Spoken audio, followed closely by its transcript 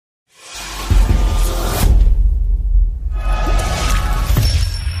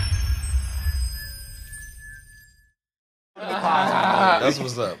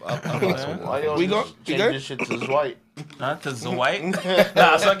That's what's up. Why y'all just change this shit to Dwight? Huh? To Dwight?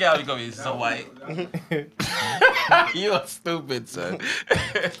 Nah, some gal you gonna be Dwight. You are stupid, son.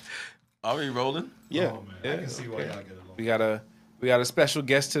 Are we rolling? Yeah. Oh, man. I can see why y'all get along. We got a special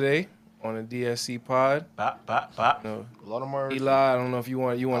guest today on the DSC pod. Pop. No. A lot of murder. Eli, I don't know if you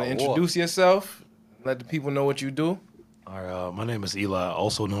want to introduce yourself, let the people know what you do. All right, my name is Eli,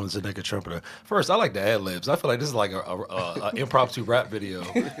 also known as the Naked Trumpeter. First, I like the ad libs. I feel like this is like a impromptu rap video.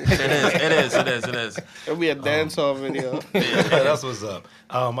 It is. It'll be a dancehall video. Yeah, that's what's up.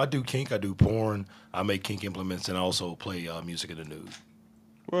 I do kink, I do porn, I make kink implements, and I also play music in the nude.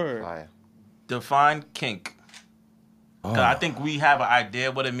 Word. Right. Define kink. 'Cause I think we have an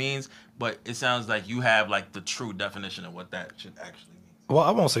idea what it means, but it sounds like you have like the true definition of what that should actually mean. Well,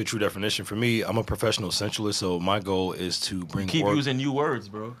 I won't say true definition. For me, I'm a professional sensualist, so my goal is to bring Keep using new words,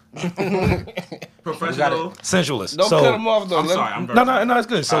 bro. Professional sensualist. Don't cut him off, though. I'm sorry. I'm No, it's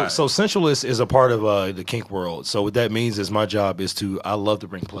good. So sensualist is a part of the kink world. So what that means is my job is I love to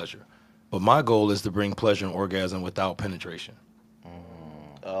bring pleasure. But my goal is to bring pleasure and orgasm without penetration.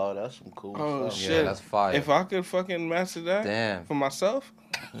 Oh, that's some cool stuff. Shit. Yeah, that's fire. If I could fucking master that for myself.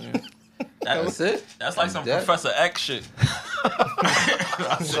 That's it? That's like some Professor X shit.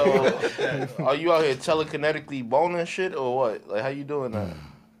 So, are you out here telekinetically boning shit or what? Like, how you doing that?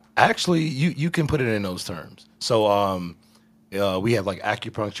 Actually, you can put it in those terms. So we have like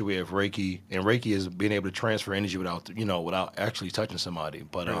acupuncture, we have Reiki, and Reiki is being able to transfer energy without actually touching somebody.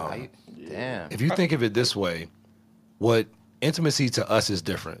 But Damn. if you think of it this way, what intimacy to us is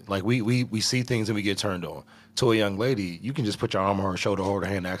different. Like we see things and we get turned on. To a young lady, you can just put your arm on her shoulder, hold her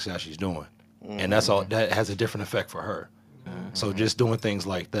hand, and ask her how she's doing, and that's all. That has a different effect for her. So just doing things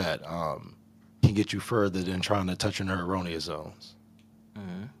like that can get you further than trying to touch in her erroneous zones.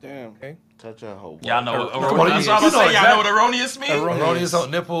 Damn. Okay. Touch a hoe. Y'all know what erroneous. Y'all know what erroneous means? Erroneous on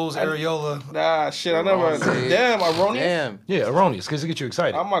nipples, areola. Nah, shit. I never. Damn, erroneous. Damn. Yeah, erroneous, because it gets you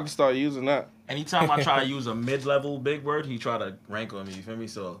excited. I might start using that. Anytime I try to use a mid-level big word, he try to rank on me. You feel me?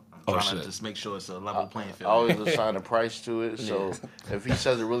 So I'm trying to just make sure it's a level playing field. I always assign a price to it. So if he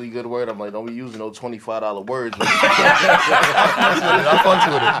says a really good word, I'm like, don't be using those $25 words. I fucks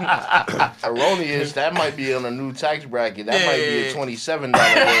with it. Erroneous, that might be on a new tax bracket. That might be a $27 word.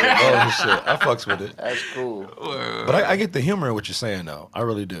 Oh shit, I fucks with it. That's cool. But I get the humor in what you're saying, though. I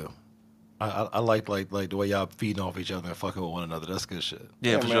really do. I like the way y'all feeding off each other and fucking with one another. That's good shit.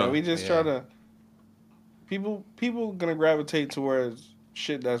 Yeah, for man. sure. We just try to. People gonna gravitate towards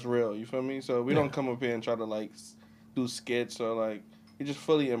shit that's real. You feel me? So we don't come up here and try to like do skits or like we just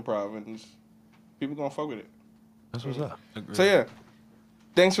fully improv and people gonna fuck with it. That's what's up. So yeah,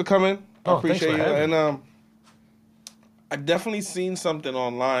 thanks for coming. I appreciate thanks you. for having And I definitely seen something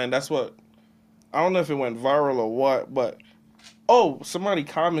online. That's what I don't know if it went viral or what, but somebody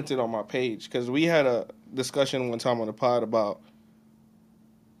commented on my page because we had a discussion one time on the pod about.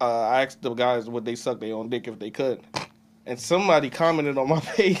 I asked the guys would they suck their own dick if they could, and somebody commented on my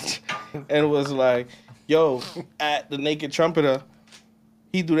page and was like, "Yo, at the Naked Trumpeter,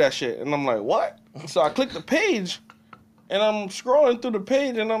 he do that shit," and I'm like, "What?" So I clicked the page. And I'm scrolling through the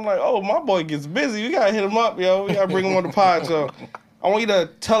page, and I'm like, "Oh, my boy gets busy. We gotta hit him up, yo. We gotta bring him on the pod." So, I want you to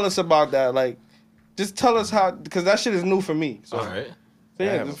tell us about that. Like, just tell us how, because that shit is new for me. So, All right. so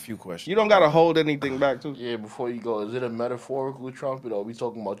yeah, I have a few questions. you don't gotta hold anything back, too. Yeah, before you go, is it a metaphorical trumpet or are we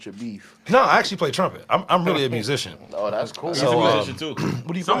talking about your beef? No, I actually play trumpet. I'm really a musician. Oh, that's cool. He's a musician too.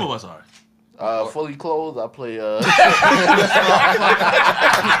 What do you Some play? of us are. Fully clothed, I play I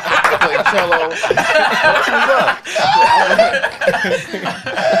play cello.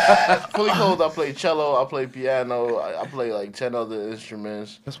 Fully clothed, I play cello, I play piano, I play like 10 other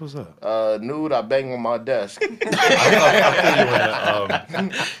instruments. That's what's up. Nude, I bang on my desk.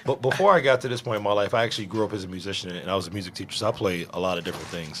 But before I got to this point in my life, I actually grew up as a musician and I was a music teacher, so I played a lot of different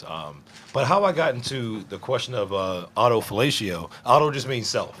things. But how I got into the question of autofellatio, auto just means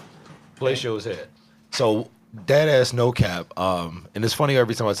self. Fellatio is head. So dead ass no cap. And it's funny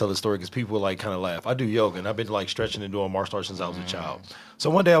every time I tell the story because people like kind of laugh. I do yoga and I've been like stretching and doing martial arts since I was a child.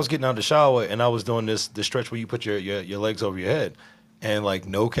 So one day I was getting out of the shower and I was doing this stretch where you put your legs over your head. And like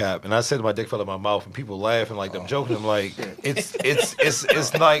no cap, and I said my dick fell in my mouth, and people laughing like I'm joking. I'm like, it's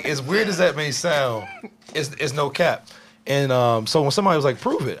like as weird as that may sound, it's no cap. And so when somebody was like,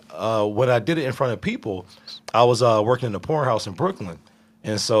 prove it, when I did it in front of people, I was working in a porn house in Brooklyn,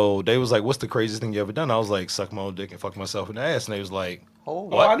 and so they was like, what's the craziest thing you ever done? I was like, suck my own dick and fuck myself in the ass, and they was like,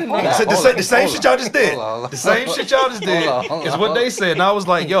 what? I didn't know They that. said the same shit y'all just did. The same shit y'all just did is what they said, and I was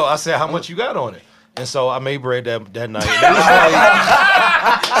like, yo, I said, how much you got on it? And so I made bread that night. And it was like,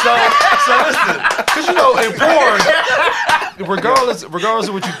 so listen, because you know, in porn, regardless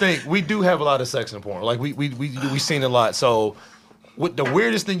of what you think, we do have a lot of sex in porn. Like we seen a lot. So what the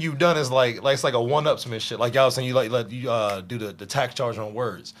weirdest thing you've done is like it's like a one-upsman shit. Like y'all was saying, you do the tax charge on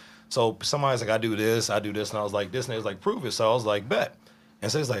words. So somebody's like, I do this, and I was like, this nigga's like, prove it. So I was like, bet.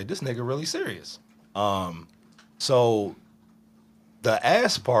 And so it's like, this nigga really serious. So the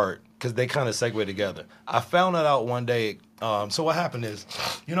ass part, because they kind of segue together. I found that out one day. So what happened is,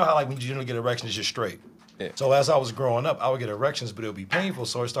 you know how like when you generally get erections, it's just straight. Yeah. So as I was growing up, I would get erections, but it would be painful,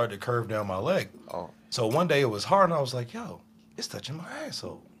 so it started to curve down my leg. Oh. So one day it was hard, and I was like, yo, it's touching my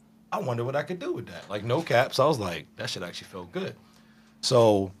asshole. I wonder what I could do with that. Like, no caps. I was like, that shit actually felt good.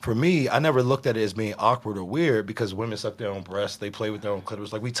 So for me, I never looked at it as being awkward or weird because women suck their own breasts, they play with their own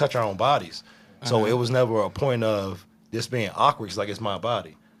clitoris. Like, we touch our own bodies. So it was never a point of this being awkward because, like, it's my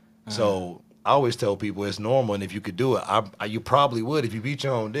body. So I always tell people it's normal, and if you could do it, you probably would. If you beat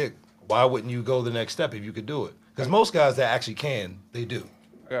your own dick, why wouldn't you go the next step if you could do it? Because most guys that actually can, they do.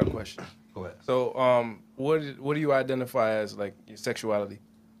 I got a question. Go ahead. So, what do you identify as like your sexuality?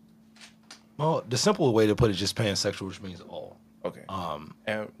 Well, the simple way to put it is just pansexual, which means all. Okay.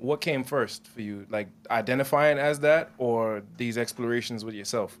 And what came first for you, like identifying as that, or these explorations with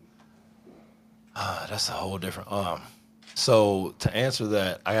yourself? That's a whole different. So to answer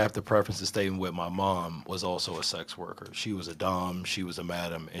that, I have to preference the statement with my mom was also a sex worker. She was a dom, she was a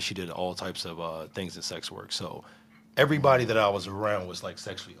madam, and she did all types of things in sex work. So everybody that I was around was like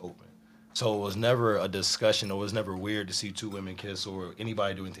sexually open. So it was never a discussion. It was never weird to see two women kiss or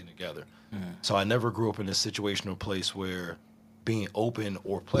anybody do anything together. So I never grew up in a situation or place where being open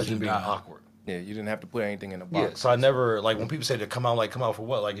or pleasure being awkward. Yeah, you didn't have to put anything in a box. Yeah, so I never, like when people say to come out for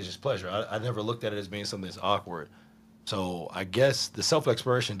what? Like it's just pleasure. I never looked at it as being something that's awkward. So I guess the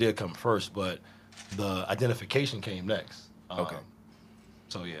self-exploration did come first, but the identification came next. Okay.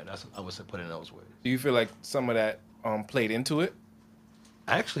 So yeah, I would say put it in those ways. Do you feel like some of that played into it?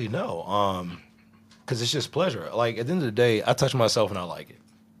 Actually, no. Because it's just pleasure. Like at the end of the day, I touch myself and I like it.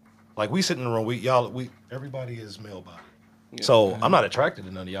 Like we sit in the room, everybody is male body. Yeah. So I'm not attracted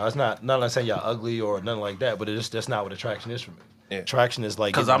to none of y'all. It's not saying y'all ugly or nothing like that, but that's not what attraction is for me. Yeah. Attraction is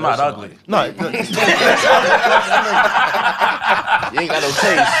like because I'm not ugly. No, you ain't got no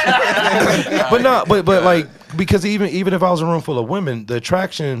taste. but like because even if I was in a room full of women, the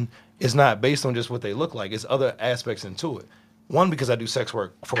attraction is not based on just what they look like. It's other aspects into it. One, because I do sex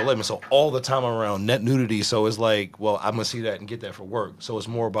work for a living, so all the time I'm around net nudity. So it's like, well, I'm gonna see that and get that for work. So it's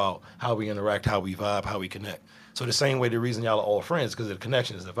more about how we interact, how we vibe, how we connect. So the same way the reason y'all are all friends because the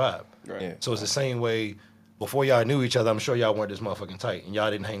connection is the vibe. Right. Yeah. So it's the same way. Before y'all knew each other, I'm sure y'all weren't this motherfucking tight, and y'all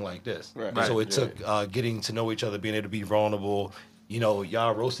didn't hang like this. Right. So it took getting to know each other, being able to be vulnerable. You know,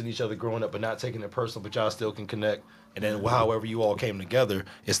 y'all roasting each other growing up, but not taking it personal, but y'all still can connect. And then however you all came together,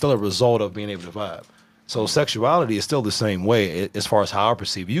 it's still a result of being able to vibe. So sexuality is still the same way as far as how I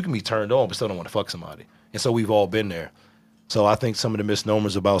perceive it. You can be turned on, but still don't want to fuck somebody. And so we've all been there. So I think some of the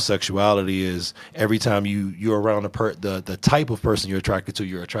misnomers about sexuality is every time you're around the type of person you're attracted to,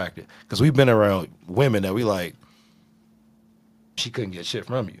 you're attracted. Because we've been around women that we like, she couldn't get shit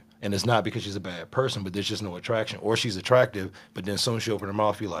from you. And it's not because she's a bad person, but there's just no attraction. Or she's attractive, but then as soon as she opened her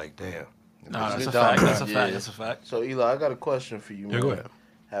mouth, you're like, damn. No, that's a fact. That's a fact. That's a fact. So, Eli, I got a question for you, man. Yeah, go ahead.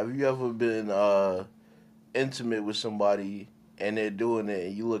 Have you ever been intimate with somebody and they're doing it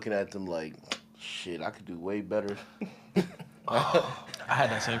and you looking at them like, shit, I could do way better? I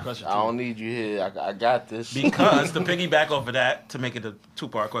had that same question too. I don't need you here. I got this. Because to piggyback off of that, to make it a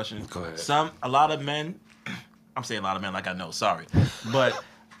two-part question. Go ahead. A lot of men, I'm saying a lot of men like I know, sorry. But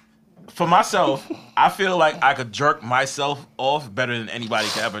for myself, I feel like I could jerk myself off better than anybody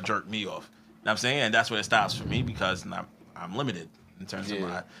could ever jerk me off. You know what I'm saying? And that's where it stops for me because I'm limited in terms of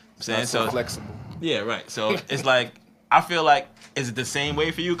my, I'm saying. So flexible. Yeah, right. So it's like, I feel like, is it the same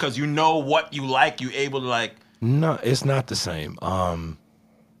way for you? Because you know what you like, you able to like. No, it's not the same.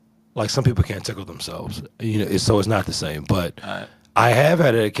 Like some people can't tickle themselves, so it's not the same. But I have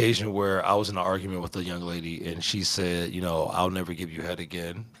had an occasion where I was in an argument with a young lady, and she said, I'll never give you head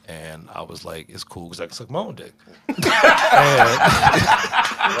again. And I was like, it's cool because I can suck my own dick. The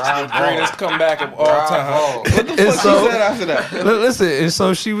greatest comeback of all time. What the fuck she said after that? Listen, and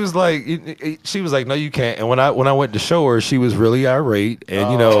so she was like, no, you can't. And when I went to show her, she was really irate,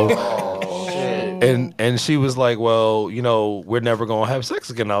 and and she was like, well, we're never gonna have sex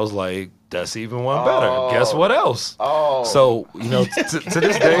again. I was like, that's even one better. Guess what else? So to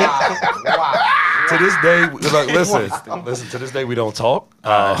this day, to this day, like, listen. To this day, we don't talk.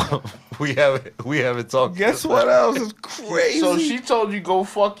 We haven't talked. Guess what else is crazy? So she told you go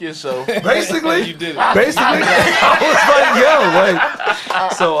fuck yourself. Basically, You did it. basically, I was like, yo,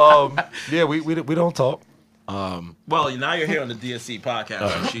 like, so, yeah, we don't talk. Well, now you're here on the DSC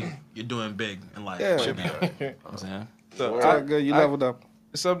podcast. So you're doing big in life. Yeah. Should be all right. You know what I'm saying? So, All right, good. You leveled up.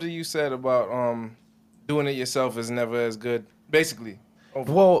 something you said about doing it yourself is never as good. Basically,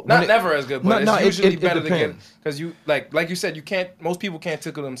 Well, not never as good, but it's usually it better to get depends. because you like you said, you can't. Most people can't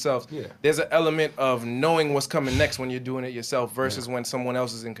tickle themselves. Yeah. There's an element of knowing what's coming next when you're doing it yourself versus when someone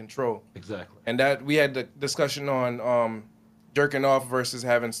else is in control. Exactly. And that we had the discussion on jerking off versus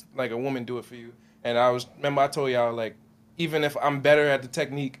having like a woman do it for you. And remember I told y'all, like, even if I'm better at the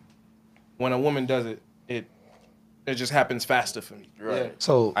technique, when a woman does it, it just happens faster for me. Right.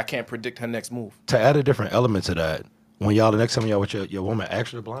 So I can't predict her next move. to add a different element to that, when y'all the next time y'all with your woman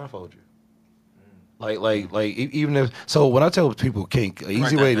actually blindfold you. Even if so, when I tell people kink,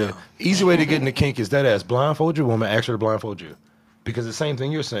 easy way to get in the kink is that ass blindfold your woman, actually blindfold you, because the same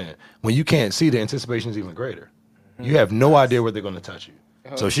thing you're saying. When you can't see, the anticipation is even greater. You have no idea where they're going to touch you.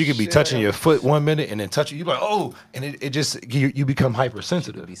 So she could be touching your foot 1 minute and then touching you, like, oh, and it just you become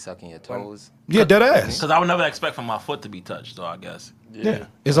hypersensitive. Be sucking your toes. Yeah, dead ass. Because I would never expect for my foot to be touched, so I guess. Yeah,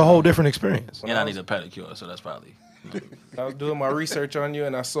 it's a whole different experience. And I need a pedicure, so that's probably. I was doing my research on you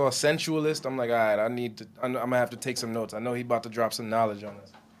and I saw a sensualist. I'm like, all right, I'm gonna have to take some notes. I know he about to drop some knowledge on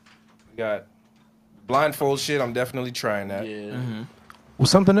us. We got blindfold shit. I'm definitely trying that. Yeah. Mm-hmm. Well,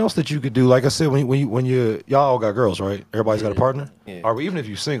 something else that you could do, like I said, when y'all all got girls, right? Everybody's got a partner. Yeah. Or even if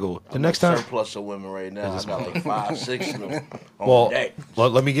you're single, the I'm next a time. surplus of women right now. I got like 5, 6 of them. Well,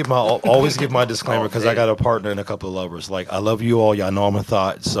 let me always give my disclaimer because I got a partner and a couple of lovers. Like, I love you all. Y'all know I'm a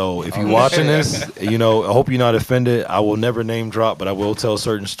thought. So if you're watching this, I hope you're not offended. I will never name drop, but I will tell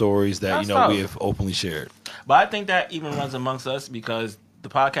certain stories that we have openly shared. But I think that even runs amongst us because the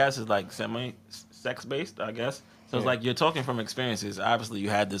podcast is like semi-sex based, I guess. So it's like you're talking from experiences. Obviously, you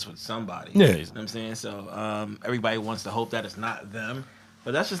had this with somebody. Yeah. You know what I'm saying? So everybody wants to hope that it's not them.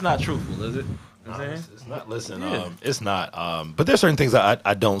 But that's just not truthful, is it? You know what I'm saying? It's not. Listen, Yeah. it's not. But there's certain things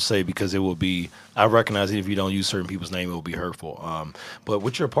I don't say because it will be. I recognize that if you don't use certain people's name, it will be hurtful. But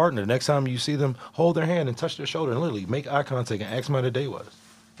with your partner, next time you see them, hold their hand and touch their shoulder and literally make eye contact and ask them how their day was.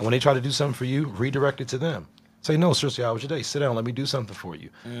 And when they try to do something for you, redirect it to them. Say, no, seriously, how was your day? Sit down, let me do something for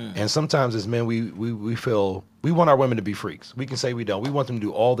you. And sometimes as men, we feel we want our women to be freaks. We can say we don't. We want them to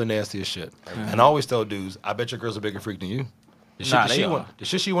do all the nastiest shit. And I always tell dudes, I bet your girl's a bigger freak than you. The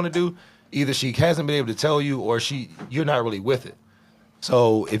shit she want to do, either she hasn't been able to tell you or you're not really with it.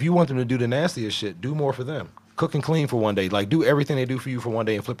 So if you want them to do the nastiest shit, do more for them. Cook and clean for one day. Like, do everything they do for you for one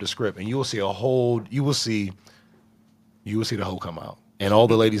day and flip the script. And you will see the whole come out. And all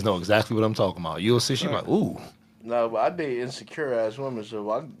the ladies know exactly what I'm talking about. You'll see, she's like, ooh. No, but I date insecure ass women, so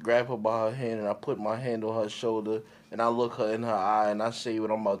if I grab her by her hand and I put my hand on her shoulder and I look her in her eye and I say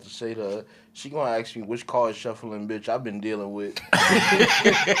what I'm about to say to her, she gonna ask me which card shuffling bitch I've been dealing with.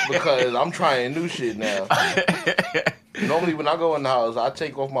 Because I'm trying new shit now. Normally when I go in the house, I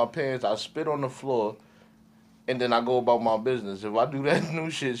take off my pants, I spit on the floor, and then I go about my business. If I do that new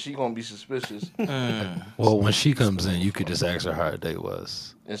shit, she gonna be suspicious. Well, when she comes in, you could just ask her how her day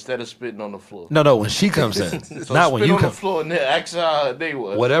was. Instead of spitting on the floor. No, when she comes in. So Not when spit you on come. the floor and then ask her how her day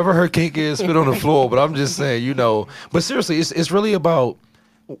was. Whatever her kink is, spit on the floor. But I'm just saying, But seriously, it's really about,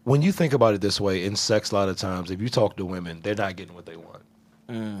 when you think about it this way, in sex a lot of times, if you talk to women, they're not getting what they want.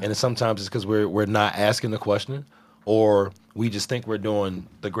 And sometimes it's because we're not asking the question, or we just think we're doing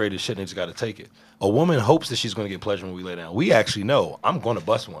the greatest shit and they just got to take it. A woman hopes that she's going to get pleasure when we lay down. We actually know, I'm going to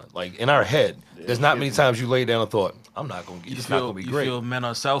bust one. Like, in our head, there's not many times you lay down and thought, I'm not going to get, it's not going to be great. You feel men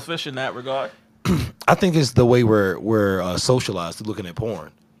are selfish in that regard? I think it's the way we're socialized to looking at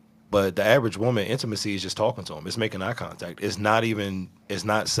porn. But the average woman, intimacy is just talking to them. It's making eye contact. It's not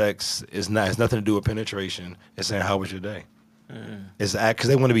sex. It's nothing to do with penetration. It's saying, how was your day? It's because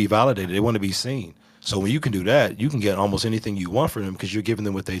they want to be validated. They want to be seen. So when you can do that, you can get almost anything you want from them because you're giving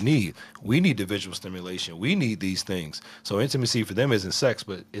them what they need. We need the visual stimulation. We need these things. So intimacy for them isn't sex,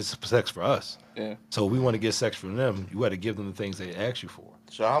 but it's sex for us. Yeah. So if we want to get sex from them, you got to give them the things they ask you for.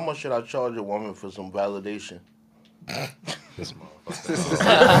 So how much should I charge a woman for some validation? This motherfucker.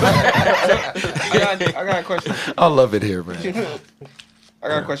 I got a question. I love it here, man. I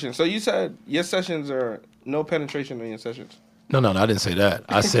got a question. So you said your sessions are no penetration in your sessions. No, I didn't say that.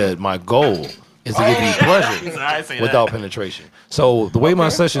 I said my goal is to give you pleasure without penetration. So the way my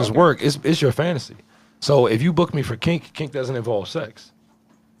sessions work is your fantasy. So if you book me for kink doesn't involve sex.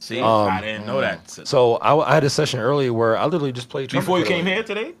 See, I didn't know that. So I had a session earlier where I literally just played trumpet Before you for the came lady. here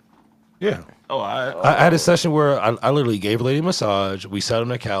today? Yeah. Oh, I had a session where I literally gave a lady a massage. We sat on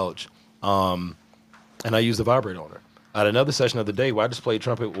the couch, and I used the vibrator on her. I had another session of the day where I just played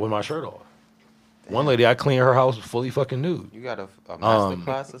trumpet with my shirt off. One lady, I cleaned her house fully fucking nude. You got a master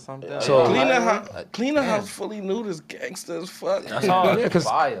class or something? so- Clean a house fully nude is gangster as fuck. That's hard. Yeah, because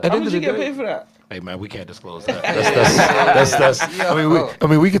Fire. at the How end much of you the get day, paid for that? hey man, we can't disclose that. That's I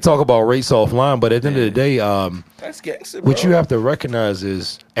mean, we could talk about rates offline, but at the end of the day, That's gangster, bro. what you have to recognize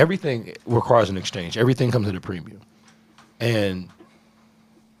is everything requires an exchange. Everything comes at a premium, and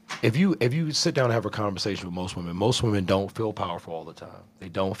if you sit down and have a conversation with most women don't feel powerful all the time. They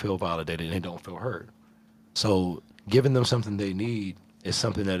don't feel validated, and they don't feel heard. So giving them something they need is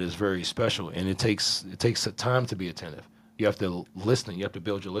something that is very special, and it takes time to be attentive. You have to listen. You have to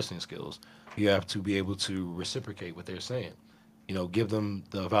build your listening skills. You have to be able to reciprocate what they're saying. You know, give them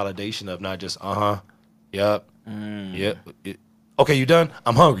the validation of not just yep, yep. Okay, you done?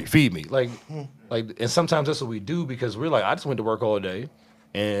 I'm hungry. Feed me. Like, and sometimes that's what we do because we're like, I just went to work all day,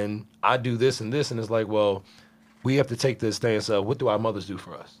 and I do this, and it's like, well, we have to take this stance of what do our mothers do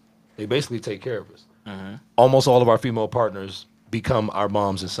for us? They basically take care of us. Almost all of our female partners become our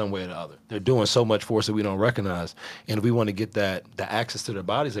moms in some way or the other. They're doing so much for us that we don't recognize. And if we want to get the access to their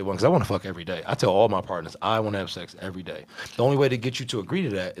bodies they want, because I want to fuck every day. I tell all my partners, I want to have sex every day. The only way to get you to agree to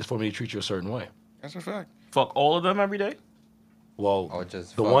that is for me to treat you a certain way. That's a fact. Fuck all of them every day? Well, Or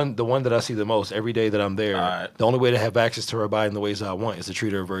just the fuck. one that I see the most every day that I'm there, Alright. the only way to have access to her body in the ways I want is to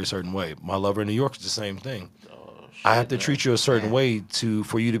treat her a very certain way. My lover in New York is the same thing. I have to treat you a certain way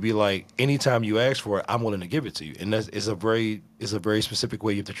for you to be like, anytime you ask for it, I'm willing to give it to you. And is a very specific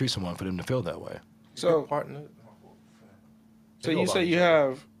way you have to treat someone for them to feel that way. So, partner. so you say you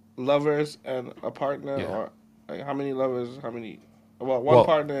have lovers and a partner, Yeah. or like how many lovers? How many? Well, one Well,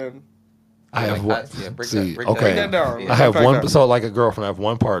 partner. And, I have Like one. that? Yeah, break See, that okay. that down. I have Unpack one. that. So like a girlfriend, I have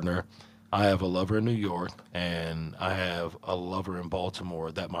one partner. I have a lover in New York, and I have a lover in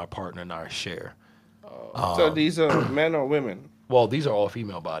Baltimore that my partner and I share. so these are men or women? Well, these are all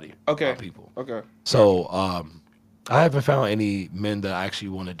female body Okay. people. Okay. So I haven't found any men that I actually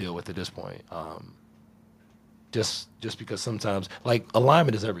want to deal with at this point. Just because sometimes, like,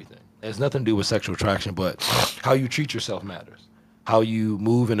 alignment is everything. It has nothing to do with sexual attraction, but how you treat yourself matters. How you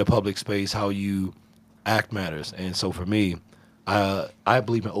move in the public space, how you act matters. And so for me, I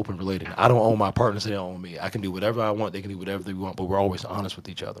believe in open relating. I don't own my partners; they don't own me. I can do whatever I want; they can do whatever they want. But we're always honest with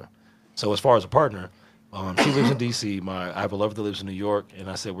each other. So as far as a partner, she lives in D.C. I have a lover that lives in New York, and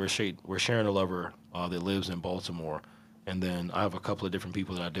I said we're sharing a lover that lives in Baltimore, and then I have a couple of different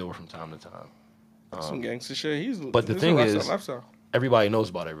people that I deal with from time to time. Some gangster shit. But the this thing a is, lifestyle. everybody knows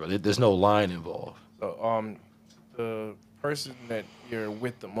about everybody. There's no line involved. So, the person that you're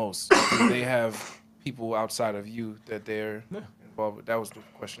with the most, do they have people outside of you that they're involved with? That was the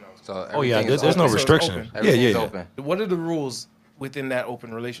question I was. So Oh yeah, everything is there's no open. So it's restriction. open. Yeah, Everything's yeah. open. What are the rules within that open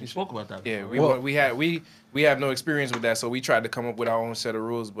We relationship? spoke about that. Yeah, before. we have no experience with that, so we tried to come up with our own set of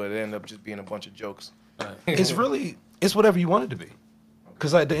rules, but it ended up just being a bunch of jokes. It's whatever you want it to be.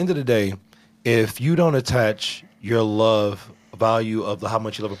 Because at the end of the day, if you don't attach your love value of how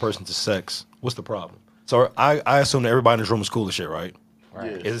much you love a person to sex, what's the problem? So I assume that everybody in this room is cool as shit, right?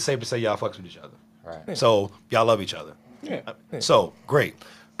 Right. Yeah. Is it safe to say y'all fucks with each other? Right. So y'all love each other. Yeah. So great.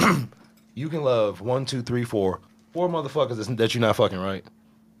 You can love 1, 2, 3, 4 motherfuckers that you're not fucking, right?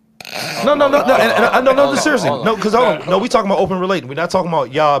 No. No, seriously. hold on. No, because hold on. No, we talking about open relating. We're not talking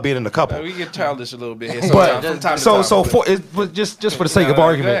about y'all being in a couple. We get childish a little bit here But sometimes, from time to so time. but just for the sake of Go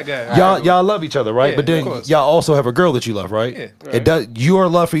argument, ahead, go ahead. y'all love each other, right? Yeah, but then of course. y'all also have a girl that you love, right? Yeah, It does. Your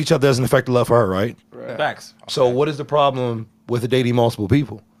love for each other doesn't affect the love for her, right? Facts. So what is the problem with dating multiple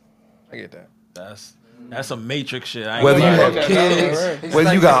people? I get that. That's some matrix shit. I ain't Whether you gonna lie. have kids,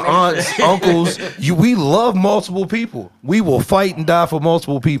 whether you got aunts, uncles, we love multiple people. We will fight and die for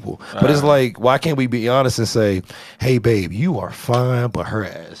multiple people. But it's like, why can't we be honest and say, hey, babe, you are fine, but her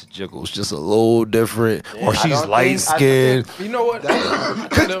ass jiggles just a little different, or she's don't light think- I skinned. You know what?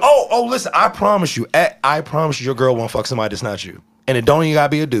 Listen, I promise you, your girl won't fuck somebody that's not you. And it don't even gotta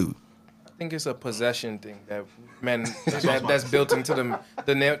be a dude. I think it's a possession thing that men that's built into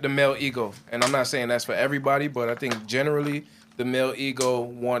the male ego, and I'm not saying that's for everybody, but I think generally the male ego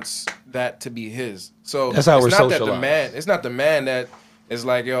wants that to be his. So That's how it's we're not that socialized. it's not the man that is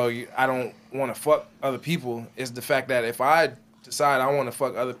like, yo, I don't want to fuck other people. It's the fact that if I decide I want to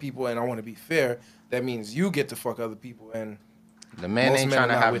fuck other people and I want to be fair, that means you get to fuck other people, and The man Most ain't men trying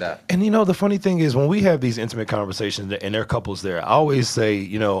to are not have with that. And the funny thing is, when we have these intimate conversations and there are couples there, I always say,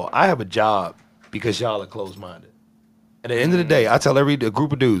 I have a job because y'all are closed-minded. And at the end of the day, I tell a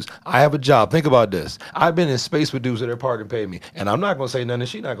group of dudes, I have a job. Think about this. I've been in space with dudes that their partner paid me. And I'm not going to say nothing, and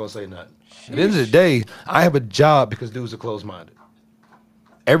she's not going to say nothing. At the end of the day, I have a job because dudes are closed-minded.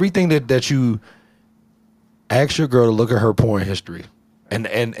 Everything that you ask your girl to look at her porn history. And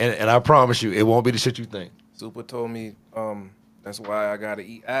I promise you, it won't be the shit you think. Super told me that's why I got to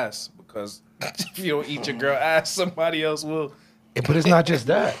eat ass. Because if you don't eat your girl ass, somebody else will. But it's not just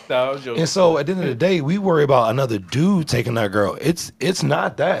that. No, I was joking. And so at the end of the day, we worry about another dude taking that girl. It's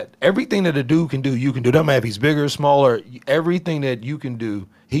not that. Everything that a dude can do, you can do. Doesn't matter if he's bigger or smaller. Everything that you can do,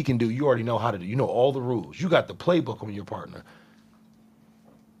 he can do. You already know how to do. You know all the rules. You got the playbook on your partner.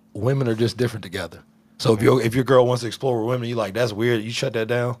 Women are just different together. So if your girl wants to explore with women, you like, that's weird, you shut that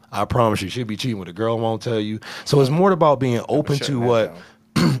down, I promise you, she'll be cheating with a girl won't tell you. So it's more about being open to what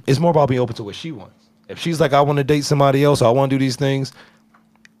it's more about being open to what she wants. If she's like, I want to date somebody else, or I want to do these things,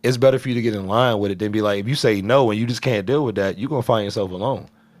 it's better for you to get in line with it than be like, if you say no and you just can't deal with that, you're gonna find yourself alone.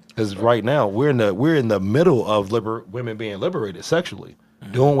 Because right now we're in the middle of women being liberated sexually,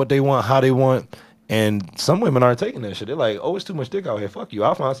 doing what they want, how they want, and some women aren't taking that shit. They're like, oh, it's too much dick out here. Fuck you.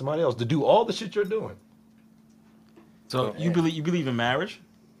 I'll find somebody else to do all the shit you're doing. So you believe in marriage?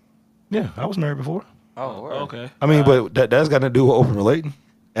 Yeah, I was married before. Oh, word. Okay. I mean, but that's got to do with open relating.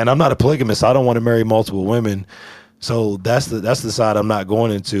 And I'm not a polygamist. So I don't want to marry multiple women. So that's the side I'm not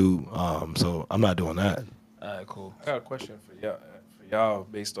going into. So I'm not doing that. All right, cool. I got a question for y'all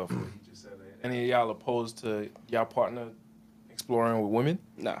based off of what he just said. Any of y'all opposed to y'all partner exploring with women?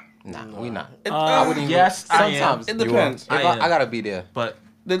 Nah. Nah, we not. I wouldn't even- yes, I am. sometimes It you depends. are. If I gotta be there. But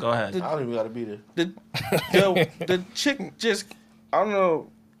The- go ahead. the- I don't even gotta be there. the chick just, I don't know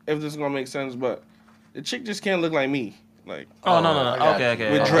if this is gonna make sense, but the chick just can't look like me. Like, Oh no. I got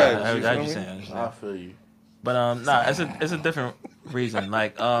Okay. With Okay. dreads, I you got feel you me? saying. I feel you. But nah, it's a different reason.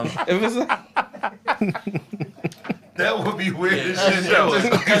 Like if it's That would be weird as shit, shit. though.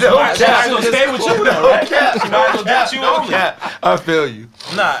 No I gonna stay with you though, right? She might as well get you only. I feel you.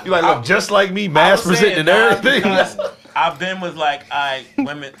 Nah, You like look just like me, mass presenting and everything. Because I've been with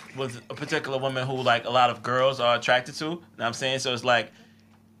women with a particular woman who like a lot of girls are attracted to. You know what I'm saying? So it's like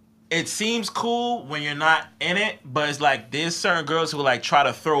it seems cool when you're not in it, but it's like there's certain girls who like try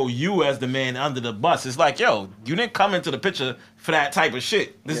to throw you as the man under the bus. It's like, yo, you didn't come into the picture for that type of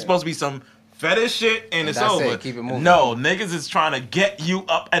shit. This is supposed to be some fetish shit and it's that's over. it, keep it moving. No, niggas is trying to get you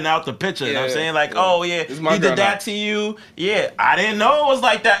up and out the picture. You know what I'm Yeah, saying? Like, yeah. oh yeah, This is my he girl did that now. to you. Yeah, I didn't know it was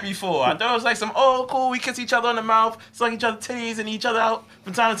like that before. I thought it was like some, oh cool, we kiss each other on the mouth, suck each other titties and each other out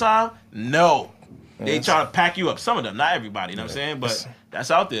from time to time. No. They try to pack you up. Some of them, not everybody, you know what I'm saying? But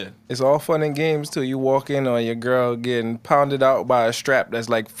that's out there. It's all fun and games till you walk in on your girl getting pounded out by a strap that's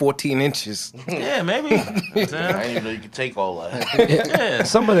like 14 inches. Yeah, maybe. You know what I'm I saying? didn't even know you could take all that. Yeah.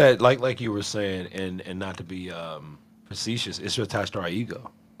 Some of that, like you were saying, and not to be facetious, it's attached to our ego.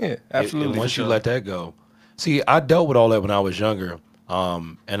 Yeah, And absolutely. once for you sure. let that go, see, I dealt with all that when I was younger,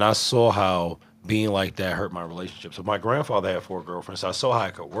 and I saw how being like that hurt my relationship. So my grandfather had 4 girlfriends, so I saw how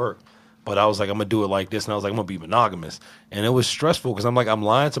it could work. But I was like, I'm gonna do it like this, and I was like, I'm gonna be monogamous, and it was stressful because I'm like, I'm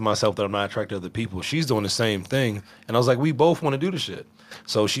lying to myself that I'm not attracted to other people. She's doing the same thing, and I was like, we both want to do the shit.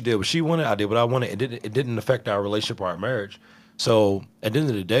 So she did what she wanted, I did what I wanted. It didn't affect our relationship or our marriage. So at the end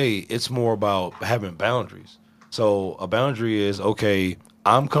of the day, it's more about having boundaries. So a boundary is, okay,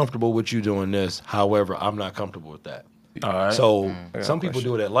 I'm comfortable with you doing this. However, I'm not comfortable with that. All right. So some people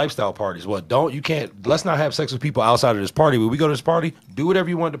do it at lifestyle parties. Well, let's not have sex with people outside of this party. When we go to this party, do whatever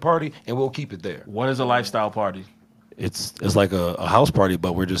you want at the party, and we'll keep it there. What is a lifestyle party? It's like a house party,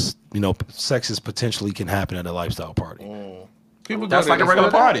 but we're just, sex is potentially can happen at a lifestyle party. people That's go like to a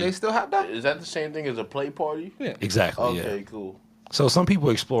regular party. They still have that? Is that the same thing as a play party? Yeah. Exactly, Okay, yeah. cool. So some people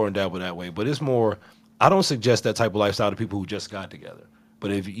explore and dabble that way, but it's more, I don't suggest that type of lifestyle to people who just got together. But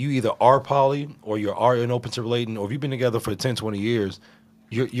if you either are poly or you are in open to relating, or if you've been together for 10, 20 years,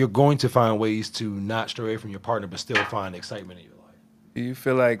 you're going to find ways to not stray away from your partner, but still find excitement in your life. Do you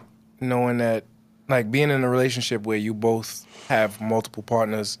feel like knowing that, like being in a relationship where you both have multiple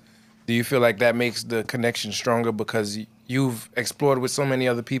partners, do you feel like that makes the connection stronger because you've explored with so many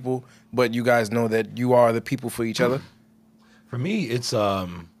other people, but you guys know that you are the people for each other? For me, it's I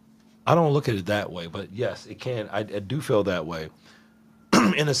don't look at it that way, but yes, it can. I do feel that way.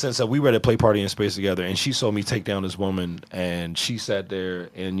 In a sense that we were at a play party in space together, and she saw me take down this woman, and she sat there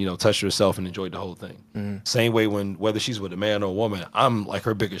and touched herself and enjoyed the whole thing. Same way whether she's with a man or a woman, I'm like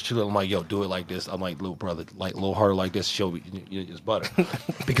her biggest cheerleader. I'm like, yo, do it like this. I'm like, little brother, like a little harder like this. Show me it's butter.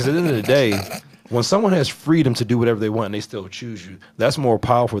 Because at the end of the day, when someone has freedom to do whatever they want and they still choose you, that's more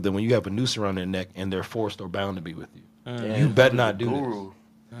powerful than when you have a noose around their neck and they're forced or bound to be with you. You better not do Guru.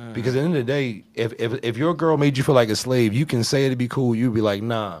 this. Because at the end of the day, if your girl made you feel like a slave, you can say it'd be cool. You'd be like,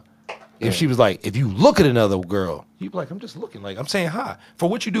 nah. If she was like, if you look at another girl, you'd be like, I'm just looking. Like, I'm saying hi. For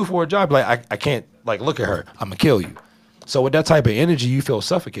what you do for a job, like, I can't, like, look at her. I'm going to kill you. So with that type of energy, you feel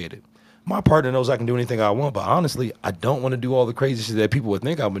suffocated. My partner knows I can do anything I want, but honestly, I don't want to do all the crazy shit that people would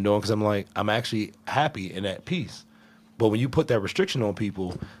think I've been doing because I'm like, I'm actually happy and at peace. But when you put that restriction on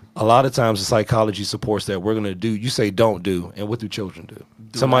people, a lot of times the psychology supports that we're going to do. You say don't do, and what do children do?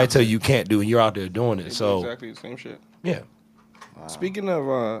 Somebody tell you can't do, and you're out there doing it. So exactly the same shit. yeah. Speaking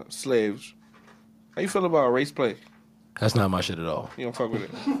of slaves, how you feel about race play? That's not my shit at all. You don't fuck with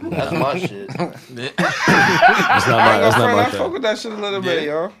it. That's my shit. That's not my, that's not my I fuck thing. with that shit a little bit,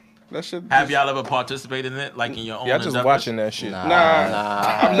 y'all. That shit. Have y'all ever participated in it, like in your own? Yeah, I just endeavors? watching that shit. Nah.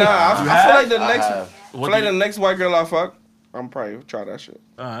 I feel like the next, I feel like the next white girl I fuck, I'm probably try that shit.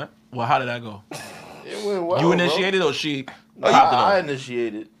 All right. Well, how did that go? It went well, You initiated or she? I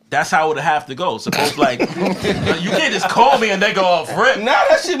initiated. That's how it would have to go. Suppose like you can't just call me and they go off rip. Nah,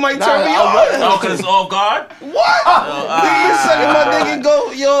 that shit might turn me Oh, on. because it's off guard. What? You sucking my dick and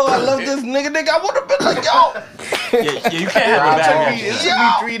go, yo, I love this nigga. I would have been like, yo. Yeah, you can't have a bad It reaction. took me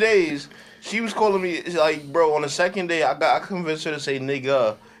 3 days. She was calling me like, bro. On the second day, I convinced her to say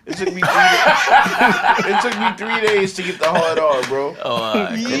nigga. It took me 3 days. It took me 3 days to get the hard R, bro.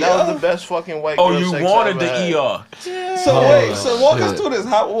 And that was the best fucking white girl Oh, you sex wanted I ever the had. ER. So wait, so walk us shit. through this.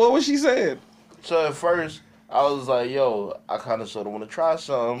 What was she saying? So at first, I was like, yo, I kind of sort of want to try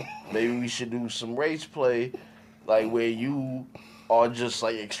something. Maybe we should do some race play, like where you are just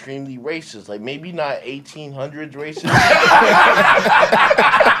like extremely racist. Like maybe not 1800s racist.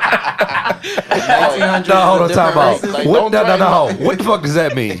 No, hold on, time out. Like, What? don't No. What the fuck does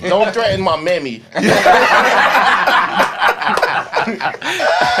that mean? Don't threaten my mammy.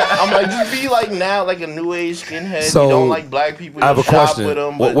 I'm like, just be like now, like a new age skinhead. So, you don't like black people. You I have a shop question. with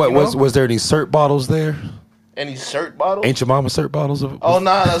them. What But, you know, was there any syrup bottles there? any syrup bottle? Ain't your mama syrup bottles? Oh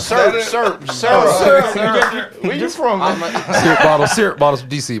nah, syrup. Where you from? Man? syrup bottles from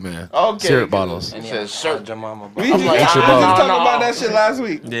DC, man. Okay. Syrup bottles. It says syrup. We like, just your talked brother. about that shit last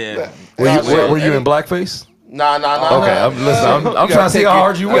week. Yeah. Were you in blackface? Nah. Okay, I'm trying to see how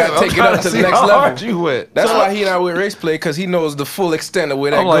hard you you went. gotta take it up to the next how level. hard you went. That's why he not with race play, because he knows the full extent of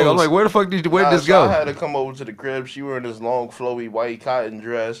where that I'm goes. like, where the fuck did this So go? I had to come over to the crib. She wearing this long, flowy white cotton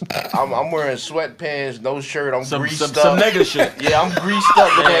dress. I'm wearing sweatpants, no shirt. I'm Some greased up. nigga shit. Yeah, I'm greased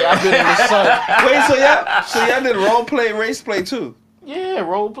up. Like I've been in the sun. Wait, so y'all did role play, race play too? Yeah,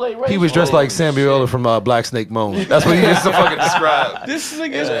 role play. Race He was dressed play. like Samuel from Black Snake Moan. That's what he used to fucking describe. This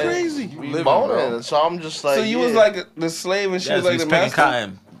nigga is crazy. We boning, so I'm just like. So you was like the slave and she Yes, was like he's the picking master.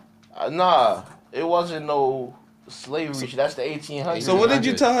 cotton. Nah, it wasn't no slavery. That's the 1800s. So what did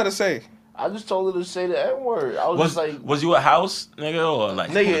you tell her to say? I just told her to say the N word. I was just like, Was you a house nigga or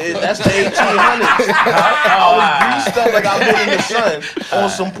like? nigga, that's the 1800s. I was greased up like I've been in the sun on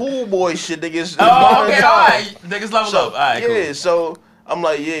some pool boy shit, nigga. It's Oh, modern okay, times. all right. Niggas level So, up. All right, yeah, cool. so I'm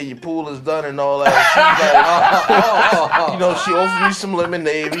like, yeah, your pool is done and all that. She's like, you know, she offered me some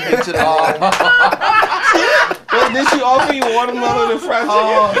lemonade. We get to the room. Wait, did she offer you watermelon and fried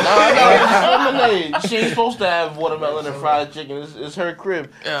chicken? Nah, it's lemonade. She ain't supposed to have watermelon and fried chicken. It's her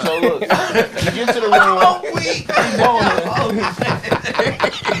crib. Yeah. So look, we get to the room.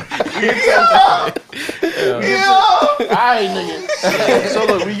 We Alright, nigga. So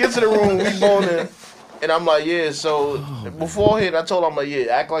look, we get to the room, we boning. And I'm like, yeah, so beforehand, I told him, I'm like, yeah,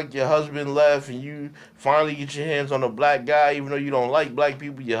 act like your husband left and you finally get your hands on a black guy, even though you don't like black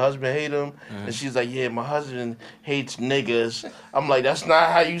people, your husband hate him. And she's like, yeah, my husband hates niggas. I'm like, that's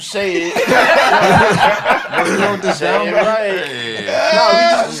not how you say it. You wrote this down, right? No, we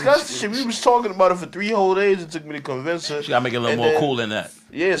just discussed this shit. We was talking about it for 3 whole days. It took me to convince her. You gotta make it a little And more then- cool than that.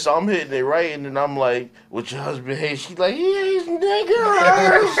 Yeah, so I'm hitting it right, and then I'm like, what your husband hates? She's like, he hates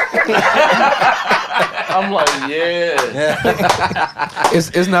niggers. I'm like, yeah.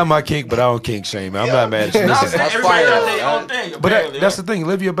 It's not my kink, but I don't kink shame. I'm not mad at you. Listen, Everybody got their own thing. but apparently, that's right? the thing.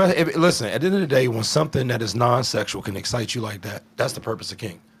 Live your best. Listen, at the end of the day, when something that is non-sexual can excite you like that, that's the purpose of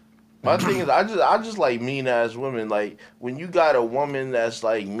kink. My thing is, I just like mean ass women. Like when you got a woman that's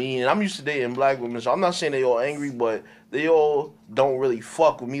like mean, and I'm used to dating black women, so I'm not saying they all angry, but they all don't really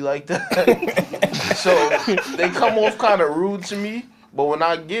fuck with me like that. So they come off kind of rude to me. But when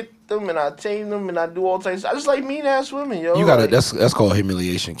I get them and I tame them and I do all types, I just like mean ass women, yo. You gotta. Like, that's called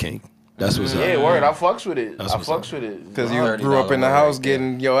humiliation kink. That's what's up. yeah, word. I fucks with it. That's I what's fucks up. with it. Because you grew up in the house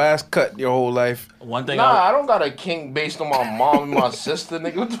getting your ass cut your whole life. One thing. Nah, I don't got a kink based on my mom and my sister,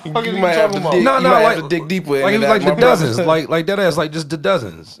 nigga. What the fuck are you might have talking to about? dig- No, you no, might like have to dig deeper like into it was like that, the my brother. dozens, like that ass, like just the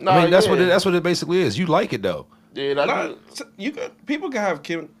dozens. Nah, I mean, that's yeah. what it basically is. You like it though. Yeah, I Nah, just, people can have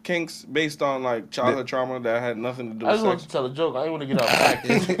kinks based on like childhood trauma that had nothing to do I with just want sex. to tell a joke. I ain't want to get out of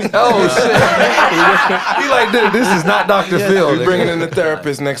practice. Oh shit! He like, this is not Dr. Phil. We're bringing in the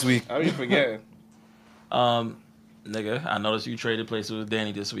therapist next week. I be forgetting. Nigga, I noticed you traded places with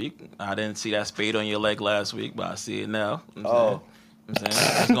Danny this week. I didn't see that spade on your leg last week, but I see it now. You know what I'm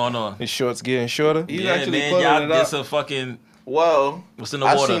saying? What's going on? His shorts getting shorter. He's Yeah, actually man, pulling y'all it did up. some fucking. Well, What's in the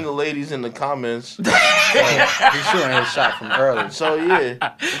I water? seen the ladies in the comments. He's shooting his shot from early. So yeah,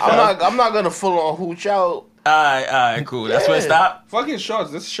 I'm not gonna full on hooch out. All right, cool. That's where it Yeah. stopped. Fucking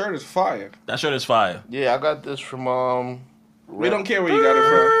shorts. This shirt is fire. That shirt is fire. Yeah, I got this from We don't care where you got it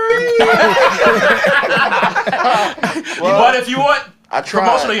But if you want I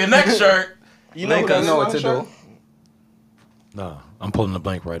promotion of tried. your next shirt, from. You know, Link who us. that You know what is to on the shirt? do. No, I'm pulling the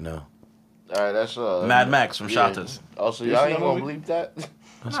blank right now. All right, that's Mad Max from yeah. Shotters. Also, You y'all seen ain't that gonna movie? believe that.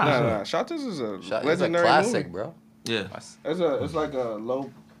 Nah. Shotters is a It's a legendary classic, movie. bro. Yeah. It's like a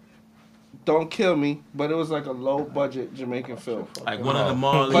low. Don't kill me, but it was like a low budget Jamaican film. Like one of the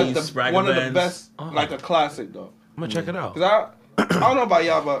But Marleys, Ragga one of the Bands. best, Oh. like a classic though. I'm gonna check it out. Cause I don't know about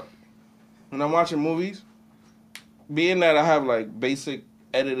y'all, but when I'm watching movies, being that I have like basic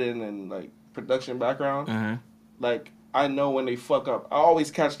editing and like production background, Mm-hmm. like I know when they fuck up. I always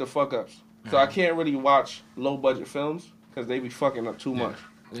catch the fuck ups, so I can't really watch low budget films because they be fucking up too much.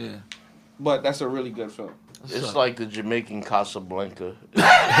 Yeah. But that's a really good film. It's like the Jamaican Casablanca.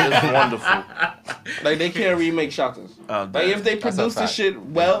 It's wonderful. Like they can't remake Shotters. Like if they That's a produce this fact. shit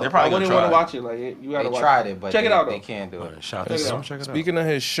well, They're I probably wouldn't gonna want to try watch it. Like you gotta They watch tried it, but check it out though. they can't do All it. right, shout Check this it out. out. Check it out. Speaking of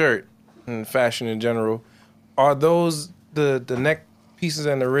his shirt and fashion in general, are those the neck pieces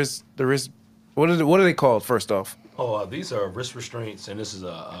and the wrist? What are they called? First off, Oh, these are wrist restraints, and this is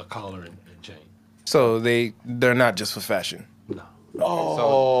a collar and chain. so they're not just for fashion. No.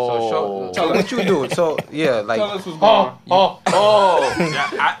 So show what you do. So yeah, like Tell us what's going on.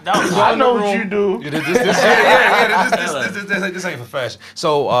 Yeah, I know what you do. This ain't for fashion.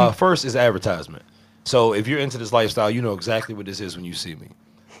 So first is advertisement. So if you're into this lifestyle, you know exactly what this is when you see me.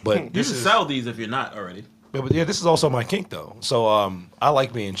 But You this should is sell these if you're not already. but yeah, this is also my kink though. So I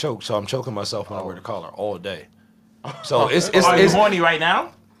like being choked, so I'm choking myself when I wear the collar all day. So it's Are you horny right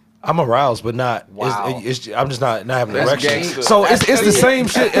now? I'm aroused, but not. Wow. I'm just not having an That's erection. gangster. So it's the same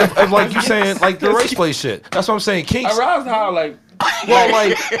shit of like you saying like the race play shit. That's what I'm saying. Kinks. Aroused how like Well,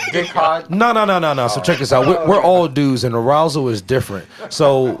 like dick hard. no. So check this out. We're all dudes, and arousal is different.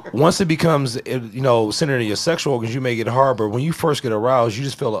 So once it becomes centered in your sexual organs, you may get hard. But when you first get aroused, you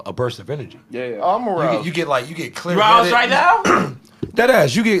just feel a burst of energy. yeah. I'm aroused. You get clear. You aroused right now? That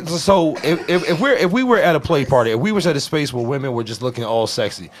ass, you get so if we were at a play party, if we was at a space where women were just looking all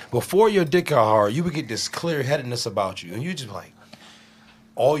sexy, before your dick got hard, you would get this clear headedness about you, and you just be like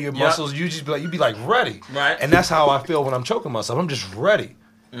all your muscles, you just be like, you'd be like ready, Right. And that's how I feel when I'm choking myself. I'm just ready.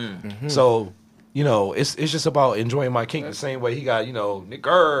 So it's just about enjoying my kink the same way he got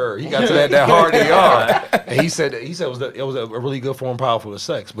nigger, he got to that hard ER, and he said it was a really good form, powerful of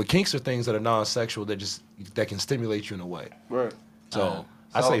sex. But kinks are things that are non-sexual that can stimulate you in a way. Right. So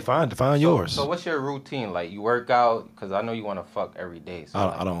I So- say find yours. So what's your routine? Like you work out because I know you want to fuck every day. So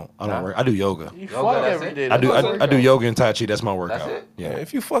I don't Nah. work. I do yoga. You Yoga, fuck that's every it? day. I do That's I do workout. yoga and tai chi. That's my workout. That's it? Yeah, Yeah.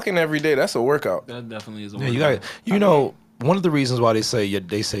 if you fucking every day, that's a workout. That definitely is a Yeah, you got one of the reasons why they say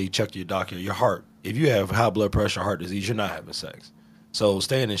check your doctor, your heart. If you have high blood pressure, heart disease, you're not having sex. So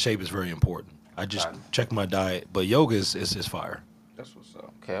staying in shape is very important. I just check my diet, but yoga is fire. That's what's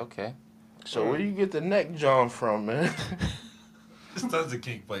up. Okay. So where you get the neck John from, man? There's tons of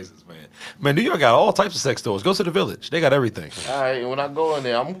kink places, man. Man, New York got all types of sex stores. Go to the Village. They got everything. All right, when I go in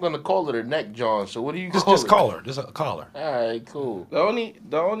there, I'm gonna call it a neck John. So what do you Just call it? call her. Just a collar. All right, cool. The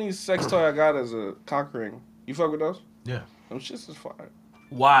only sex toy I got is a cock ring. You fuck with those? Yeah. Them shits is fire.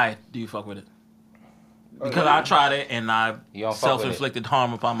 Why do you fuck with it? Because I tried it and I You don't fuck with it. self-inflicted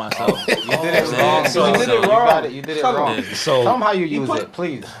harm upon myself. You did it wrong. So- though. You did it You wrong. got it. You did it Tell wrong. them. So Tell them how you use put- it,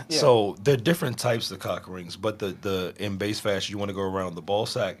 please. So there are different types of cock rings, but the in base fashion, you want to go around the ball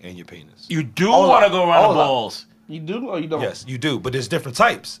sack and your penis. You do Hold want to up. go around Hold the up. balls. You do or you don't? Yes, you do, but there's different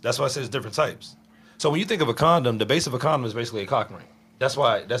types. That's why I said it's different types. So when you think of a condom, the base of a condom is basically a cock ring. That's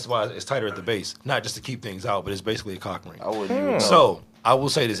why it's tighter at the base, not just to keep things out, but it's basically a cock ring. I wouldn't even know. So I will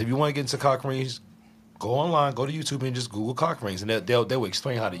say this: if you want to get into cock rings, go online, go to YouTube, and just Google cock rings, and they'll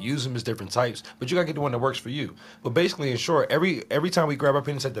explain how to use them as different types. But you gotta get the one that works for you. But basically, in short, every time we grab our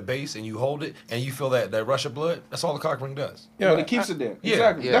penis at the base and you hold it and you feel that rush of blood, that's all the cock ring does. But it keeps it there. Yeah.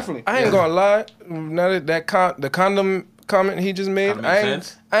 Exactly. Yeah. Definitely. I ain't gonna lie. Now that the condom comment he just made, Kinda makes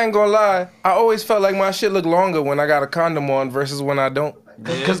sense. I ain't gonna lie. I always felt like my shit looked longer when I got a condom on versus when I don't.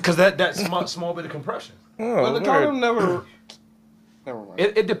 Because that small bit of compression. But the condom never. Never mind.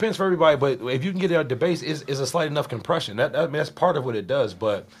 It depends for everybody, but if you can get it at the base, is a slight enough compression. I mean, that's part of what it does.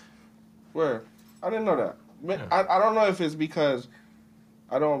 But Where? I didn't know that. I don't know if it's because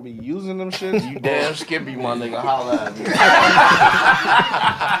I don't be using them shits. You damn Skippy, my nigga. Holla at me.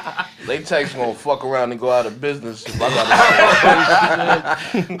 Latex gonna fuck around and go out of business if I gotta.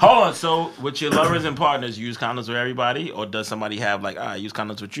 Hold on. So, with your lovers and partners, you use condoms with everybody, or does somebody have like, I use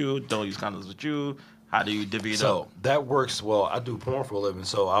condoms with you, don't use condoms with you? How do you divvy it so up? that works well. I do porn for a living,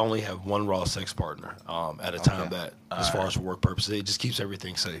 so I only have one raw sex partner at a time. That, as far as for work purposes, it just keeps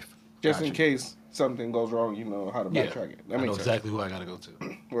everything safe. Just in case something goes wrong, you know how to backtrack it. That I know makes sense. exactly who I gotta go to.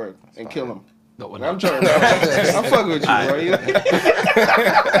 Word. And kill him. No, well, I'm no. trying. I'm fucking with you, bro. He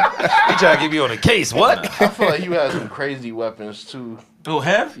trying to get me on a case. What? I feel like you have some crazy weapons too. Oh,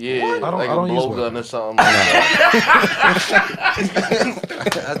 have? Yeah, I like don't a use blowgun weapons. or something like that.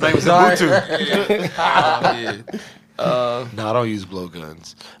 It's Ubuntu. Yeah. No, I don't use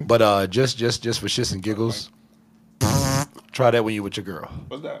blowguns. But just for shits and giggles, try that when you with your girl.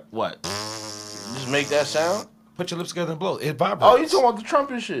 What's that? What? Just make that sound. Put your lips together and blow. It vibrates. Oh, you talking about the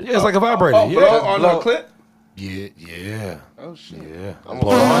trumpet shit? Yeah, it's like a vibrator. Oh, yeah. blow on the clip? Yeah. Oh shit. Yeah. I'm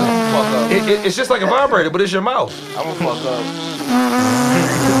Blow gonna on. fuck up. It's just like a vibrator, but it's your mouth. I'm gonna fuck up.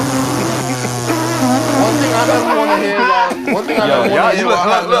 One thing I never want to hear about. One thing I never want to hear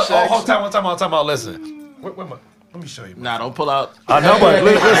about having sex. Hold time out. Listen. Wait, let me show you. Nah, don't pull out. I know, but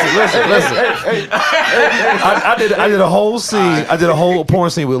listen. I did a whole scene. I did a whole porn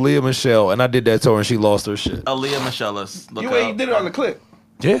scene with Leah Michelle, and I did that to her, and she lost her shit. Aaliyah Michelle, let's look You her ain't up. did it on the clip.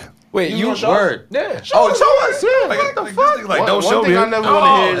 Yeah. Wait, you gonna show us? word? Yeah. Show us. Yeah. What the fuck? Like, don't show One me. thing I never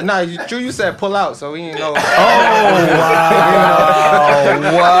want to hear. Nah, you said pull out, so we didn't know.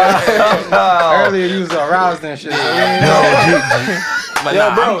 Wow. Earlier you was aroused and shit. So we didn't know. But Yo,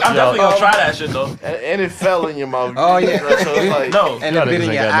 nah, bro. I'm definitely gonna try that shit though. And it fell in your mouth. Oh, yeah. So it's like, No, And Y'all it bit niggas in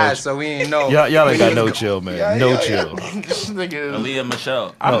ain't your got no eyes, so we didn't know. Y'all ain't got no chill, man. No chill. this nigga is Aaliyah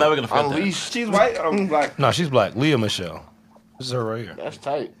Michelle. I'm never gonna forget that. unleashed. She's white or black? No, she's black. Leah Michelle. This is her right here. That's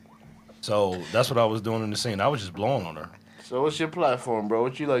tight. So that's what I was doing in the scene. I was just blowing on her. So what's your platform, bro?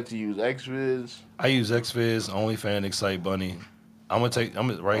 What you like to use? XViz? I use XViz, OnlyFans, Excite Bunny. I'm right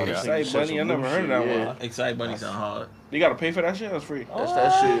here. this Excite nigga Bunny, I some never new heard of that shit, one. Excite Bunny sound hard. You gotta pay for that shit? That's free. That's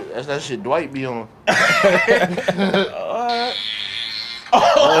that shit. That's that shit Dwight be on. Shit,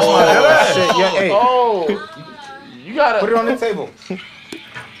 yeah, hey, Oh, you gotta. put it on the table.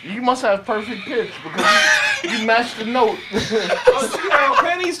 You must have perfect pitch because you matched the note. Oh, she got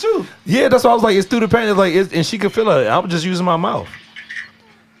panties too. Yeah, that's why I was like, it's through the panties, like, and she could feel it. I was just using my mouth,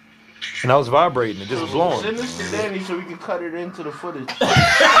 and I was vibrating and just blowing. Send this to Danny so we can cut it into the footage.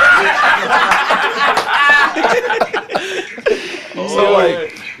 So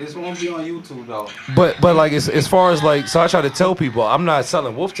like, This won't be on YouTube though. but like, as far as like, so I try to tell people, I'm not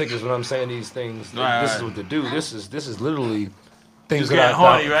selling wolf tickets when I'm saying these things. Right, This is right. what to do. This is literally things You getting that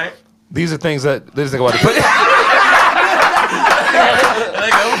horny, right? These are things that this nigga about to put.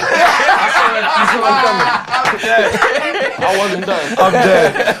 I wasn't done. I'm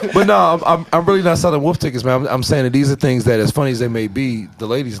dead. But no, I'm really not selling wolf tickets, man. I'm saying that these are things that, as funny as they may be, the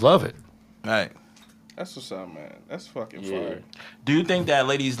ladies love it. Right. That's what's up, man. That's fucking Yeah. fire. Do you think that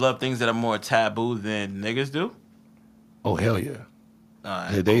ladies love things that are more taboo than niggas do? Oh hell yeah.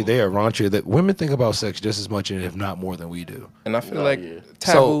 Alright, They are raunchy. That women think about sex just as much, and if not more, than we do. And I feel Nah, like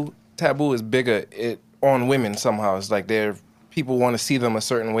yeah. taboo is bigger on women somehow. It's like people want to see them a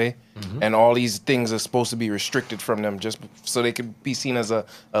certain way, and all these things are supposed to be restricted from them just so they can be seen as a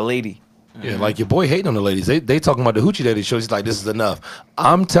lady. Yeah, like your boy hating on the ladies. They talking about the hoochie daddy shows. He's like, this is enough.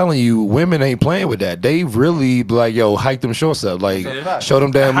 I'm telling you, women ain't playing with that. They really be like, yo, hike them shorts up. Like, show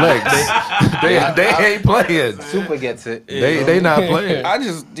them damn legs. they ain't playing. Super gets it. They not playing.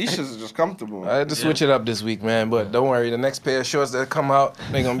 These shits are just comfortable. I had to switch it up this week, man. But don't worry, the next pair of shorts that come out,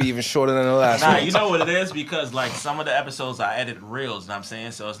 they're gonna be even shorter than the last Nah, one. you know what it is? Because like some of the episodes I edit reels, you know what I'm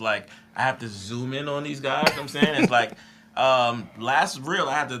saying? So it's like I have to zoom in on these guys, you know what I'm saying? It's like last reel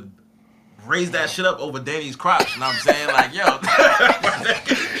I had to raise that shit up over Danny's crotch, you know what I'm saying? Like, yo,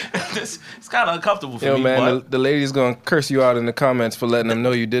 it's kind of uncomfortable for Yo, me, man, but the lady's gonna curse you out in the comments for letting them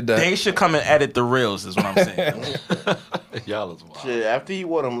know you did that. they should come and edit the reels, is what I'm saying. Y'all is wild. Shit, after he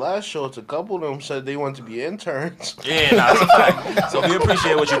wore them last shorts, a couple of them said they wanted to be interns. Yeah, nah, that's a fact. So we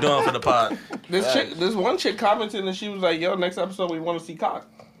appreciate what you're doing for the pod. This one chick commented and she was like, "Yo, next episode we want to see cock."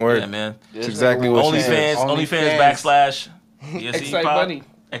 Word. Yeah, man. That's exactly what she said. OnlyFans / ESE Excite pod. Bunny.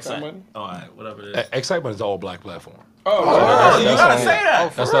 Excite. Bunny. All right, whatever it is. Excitement is an all black platform. Oh, you gotta say Oh, that.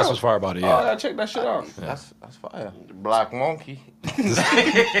 for That's real? what's fire about it. Oh, I Yeah. gotta check that shit out. That's fire. Black Monkey.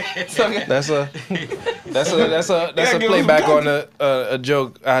 That's a Yeah, give playback him on a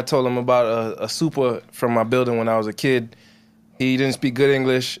joke I told him about a super from my building when I was a kid. He didn't speak good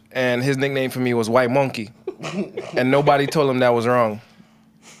English, and his nickname for me was White Monkey, and nobody told him that was wrong.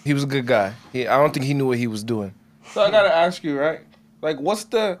 He was a good guy. I don't think he knew what he was doing. So I gotta ask you, right? Like, what's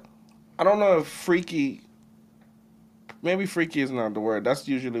the? I don't know if freaky. Maybe freaky is not the word. That's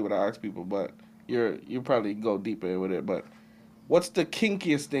usually what I ask people, but you probably go deeper with it. But what's the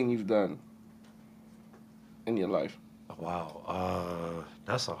kinkiest thing you've done in your life? Wow.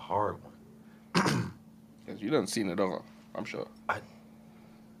 That's a hard one. Because you done seen it all, I'm sure.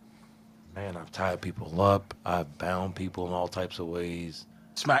 Man, I've tied people up. I've bound people in all types of ways.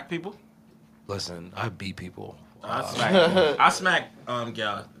 Smack people. Listen, I beat people. I smack. I smack gal. You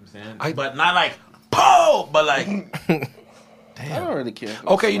know what I'm saying? I- But not like po, but like I don't really care.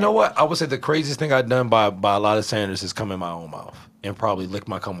 Okay, you know what? I would say the craziest thing I've done by a lot of standards is come in my own mouth and probably lick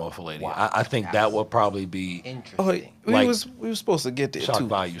my cum off a lady. I think that would probably be Oh, Interesting. we Like- was supposed to get there shock too.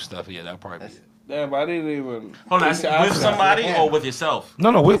 value stuff. Yeah, that probably. Be. Damn, I didn't even. hold on, think to ask with that. somebody Yeah. or with yourself.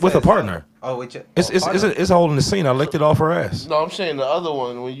 No, with a partner. Oh, with your. It's holding the scene. I licked it off her ass. No, I'm saying the other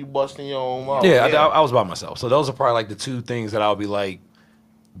one when you busting your own mouth. Yeah, yeah. I was by myself. So those are probably like the two things that I'll be like,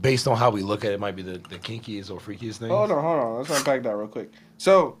 based on how we look at it, might be the kinkiest or freakiest things. Hold on. Let's unpack that real quick.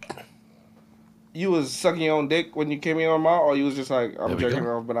 So, you was sucking your own dick when you came in your mouth, or you was just like, I'm There we jerking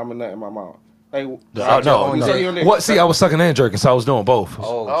go. off, but I'm a nut in my mouth? Like, No. you suck your own dick. What? See, I was sucking and jerking, so I was doing both.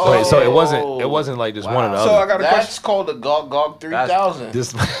 Oh, So it wasn't like just one or the So I other. got a question. That's called the Gawk 3000.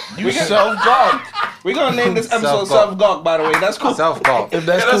 This, You self-Gawk. We're gonna name this episode Self-Gawk. Self-Gawk, by the way. That's cool. Self-gawk. If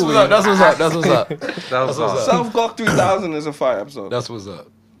that's that's cool. what's up. That's what's up. That's what's up. Self-gawk. Self-Gawk 3000 is a fire episode. That's what's up.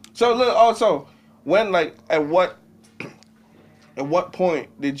 So look, also, when like at what point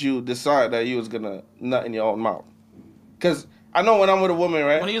did you decide that you was gonna nut in your own mouth? Because I know when I'm with a woman,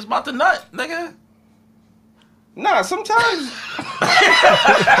 right? When he was about to nut, nigga. Nah, sometimes.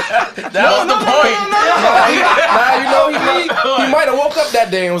 That was the point. He might have woke up that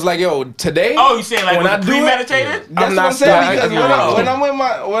day and was like, "Yo, today." Oh, you saying like When was I it do it- premeditated? That's I'm what I'm not saying saying- because Yo.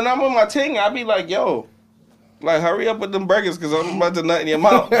 when I'm with my ting, I be like, yo, like hurry up with them burgers because I'm about to nut in your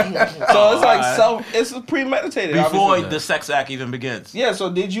mouth. So it's like it's premeditated. Before obviously. the sex act even begins. Yeah. So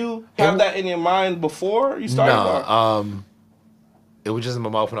did you have that in your mind before you started? No, it was just in my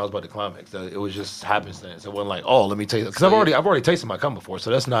mouth when I was about to climax. It was just happenstance. It wasn't like, oh, let me taste it, because I've already tasted my cum before,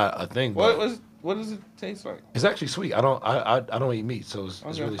 so that's not a thing. But What does it taste like? it's actually sweet. I don't eat meat, so it's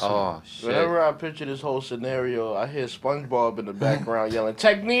really sweet. Oh shit. Whenever I picture this whole scenario, I hear SpongeBob in the background yelling,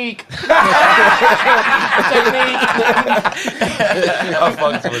 "Technique! Technique!" I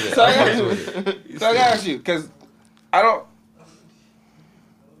fucked with it. So I I got fucked you. with it. So I gotta ask you because I don't.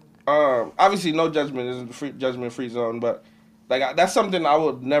 Obviously, no judgment is a judgment-free zone, but like that's something I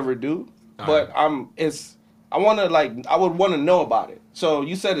would never do. But I would want to know about it. So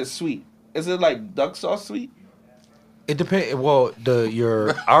you said it's sweet. Is it like duck sauce sweet? It depends. Well,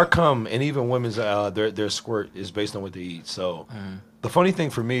 our cum and even women's their squirt is based on what they eat. So the funny thing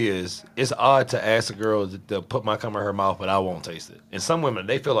for me is it's odd to ask a girl to put my cum in her mouth, but I won't taste it. And some women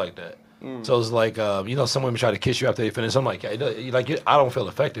they feel like that. So it's like some women try to kiss you after they finish. I'm like, I don't feel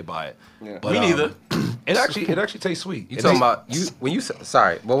affected by it. Yeah. Me neither. It actually tastes sweet. You It talking tastes- about you when you say,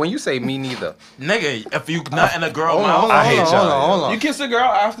 sorry, but when you say me neither, Nigga, if you nut in a girl hold mouth. on, I hate y'all. hold on. You kiss a girl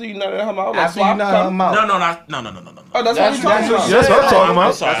after you nut in her mouth? Like After you swap nut cum? her mouth. No. Oh, that's what you're talking about. That's what I'm talking I'm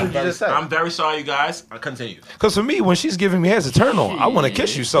about. sorry. That's what you just said. I'm very sorry, you guys. I continue. Because for me, when she's giving me head, it's a turn on. I want to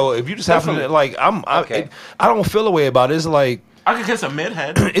kiss you. So if you just happen to like, Okay. I don't feel a way about it. It's like I could kiss a mid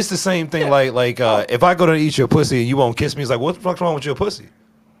head. it's the same thing. Like if I go to eat your pussy and you won't kiss me, it's like what the fuck's wrong with your pussy?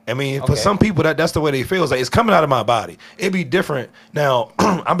 I mean, for Okay. some people that's the way they feel. It's like it's coming out of my body. It'd be different. Now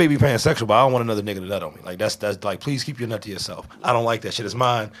I may be pansexual, but I don't want another nigga to nut on me. Like that's like please keep your nut to yourself. I don't like that shit. It's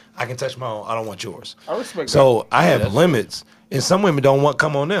mine. I can touch my own. I don't want yours. I respect So I have limits, and some women don't want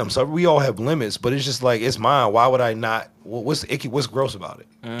come on them. So we all have limits, but it's just like it's mine. Why would I not? What's icky? What's gross about it?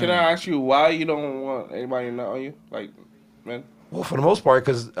 Can I ask you why you don't want anybody to nut on you? Like, man. Well, for the most part,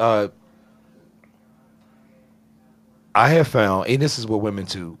 because I have found, and this is with women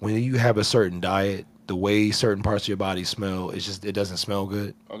too, when you have a certain diet, the way certain parts of your body smell, it doesn't smell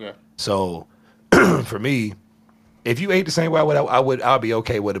good. Okay. So for me, if you ate the same way I'll be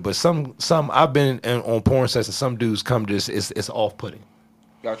okay with it. But some I've been on porn sets and some dudes come to this, it's off putting.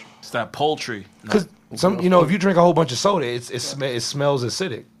 Gotcha. It's that poultry. Because if you drink a whole bunch of soda, it smells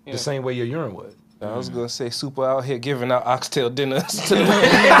acidic the same way your urine would. I was gonna say super out here giving out oxtail dinners to the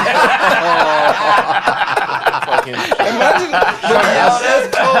Fucking Imagine,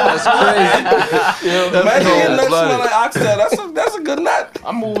 That's crazy. imagine your nuts smell cold-blooded. like oxtail. That's a good nut.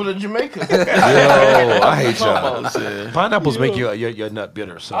 I'm moving to Jamaica. Yo, I hate y'all. Pineapples make your nut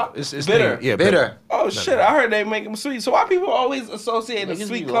bitter. So it's bitter. Yeah, Bitter. Oh shit! I heard they make them sweet. So why people always associate a Niggas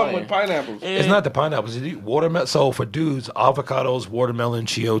sweet be cum lying. with pineapples? It's not the pineapples. You eat watermelon. So for dudes, avocados, watermelon,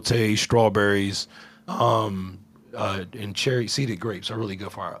 chiyote, strawberries, and cherry seeded grapes are really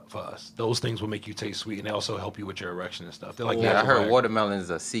good for us. Those things will make you taste sweet, and they also help you with your erection and stuff. They're like Yeah, I natural heard Viagra. watermelon is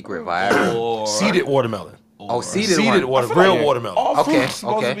a secret Viagra. Or Seeded watermelon. Oh, seeded Seeded one. real like watermelon. All Okay, fruit's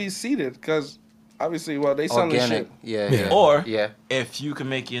supposed okay. to be seeded because obviously, well, they selling Organic. shit. Yeah. Yeah. Or Yeah. if you can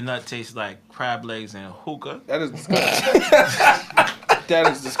make your nut taste like crab legs and hookah. That is disgusting. That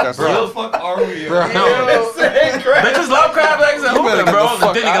is disgusting. Where the fuck are we? Bro, Bitches love crab legs and You better hookah, get bro. the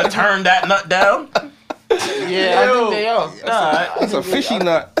fuck Then you gotta turn that nut down. Yeah, I think they are. Nah, That's a fishy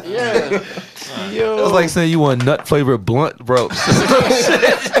nut. Yeah. It's like saying you want nut flavored blunt, bro.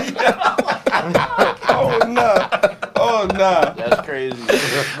 Oh nah. Oh nah. That's crazy.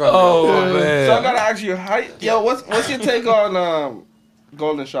 Oh So I man. gotta ask you, yo, what's your take on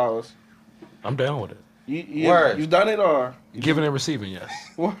golden showers? I'm down with it. Word. You done it or Giving and receiving, yes.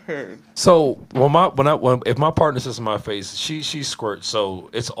 word? So if my partner sits in my face, she squirts, so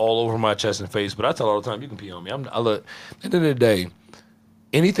it's all over my chest and face. But I tell her all the time, you can pee on me. I look. At the end of the day,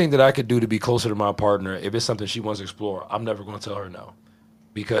 anything that I could do to be closer to my partner, if it's something she wants to explore, I'm never going to tell her no,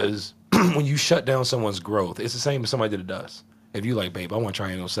 because when you shut down someone's growth, it's the same as somebody that it does. If you like, babe, I want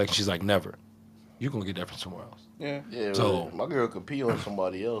triangle sex, she's like, never. You're gonna get that from somewhere else. Yeah. Yeah, So- my girl could pee on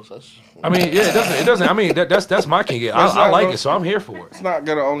somebody else. That's. I mean, yeah, it doesn't. I mean, that's my king. It's I not like gonna- it, so I'm here for it. It's not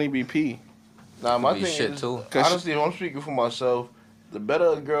gonna only be pee. Nah, my Be thing shit, is, too. honestly, if I'm speaking for myself, the better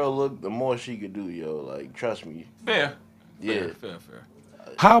a girl look, the more she could do, yo. Like, trust me. fair. Yeah. Fair.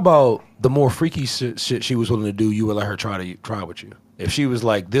 How about the more freaky shit she was willing to do, you would let her try with you? If she was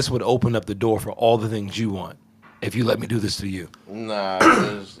like, this would open up the door for all the things you want. If you let me do this to you. Nah,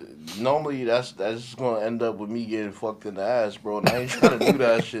 'cause normally that's gonna end up with me getting fucked in the ass, bro. And I ain't trying to do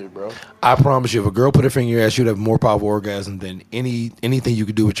that shit, bro. I promise you, if a girl put her finger in your ass, you'd have more powerful orgasm than anything you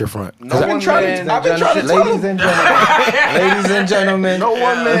could do with your front. No I've been one trying man, to tell Ladies and gentlemen. Ladies and gentlemen. no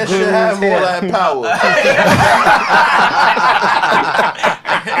one man should have all that power.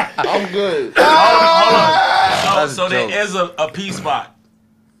 I'm good. Hold on. That's So a there joke. is a P spot.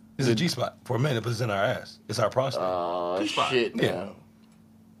 It's a G spot for men. It puts in our ass. It's our prostate. Shit, Yeah. man.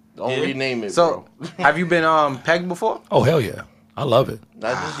 Don't Yeah. rename it, So, bro. have you been pegged before? Oh hell yeah, I love it.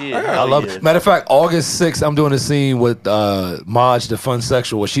 Not just yet. I love it. Matter of fact, August 6th, I'm doing a scene with Maj, the fun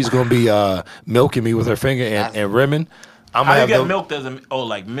sexual, where she's gonna be milking me with her finger and rimming. I'm How gonna you have get the- milked as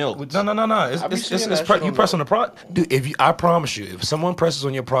like milk? No. I be seeing that shit You on press the- on the prostate. Dude, I promise you, if someone presses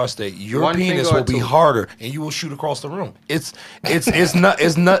on your prostate, your One penis finger or will be two? harder, and you will shoot across the room. It's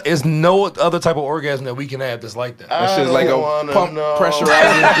no other type of orgasm that we can have that's like that. That shit's like a pump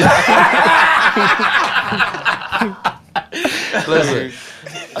pressurizing. Listen,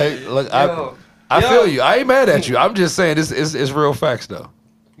 Yo. I feel you. I ain't mad at you. I'm just saying it's real facts though.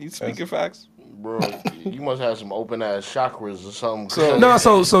 You speaking facts? Bro, you must have some open ass chakras or something.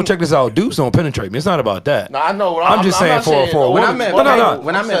 So- So check this out. Dudes don't penetrate me. It's not about that. No, I know. I'm just saying not for a When I woman. meant No.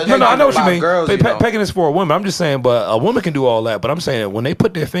 when I meant No, I know what you about mean. girls, you know. Pegging is for a woman. I'm just saying, but a woman can do all that. But I'm saying that when they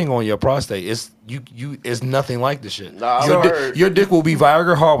put their finger on your prostate, it's nothing like this shit. Nah, your, I dick, heard. your dick will be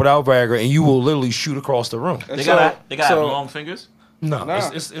Viagra hard without Viagra, and you will literally shoot across the room. They So- got so- long fingers. No, Nah.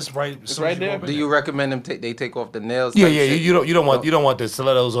 it's right. It's right there. Do you recommend them they take off the nails? Yeah, type yeah. shit? You don't want the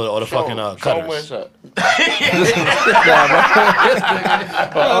stilettos or the fucking Show 'em cutters. where it's at.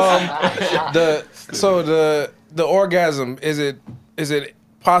 The orgasm, is it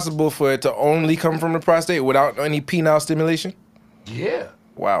possible for it to only come from the prostate without any penile stimulation? Yeah,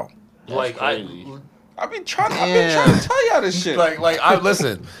 Wow. like crazy. I've been trying to tell y'all this shit. like I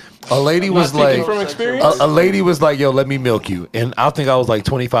listen. A lady was Speaking like, from experience. a lady was like, yo, let me milk you. And I think I was like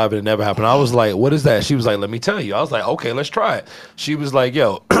 25 and it never happened. I was like, what is that? She was like, let me tell you. I was like, okay, let's try it. She was like,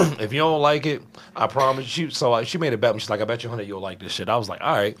 yo, if you don't like it, I promise. She made a bet. She's like, I bet you, honey, you'll like this shit. I was like,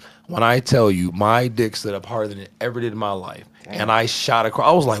 all right. When I tell you, my dick stood up harder than it ever did in my life. And I shot across.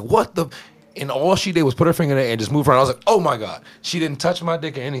 I was like, what the? And all she did was put her finger in there and just move around. I was like, oh my God. She didn't touch my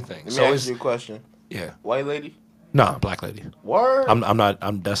dick or anything. Let me So ask it's, you a question. yeah. White lady? Nah, black lady. Word? I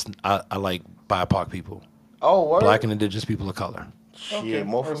like BIPOC people. Oh, word? Black and indigenous people of color. Shit,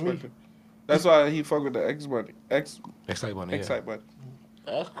 more for me. That's why he fuck with the X money. X Excited money. Yeah. type money.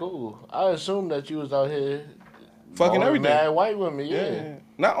 That's cool. I assumed that you was out here Fucking all everything. mad white women, yeah. Yeah.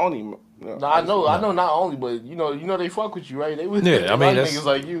 Not only No, I know not only, but you know they fuck with you, right? They with Yeah, I mean, that's- niggas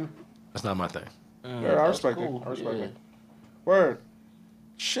like you. That's not my thing. Yeah, I respect it. cool. I respect Yeah. it. Word.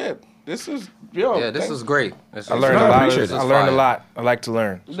 Shit. This is yo. Yeah, this thank- was great. I learned a I lot. appreciate it. I learned a lot. I like to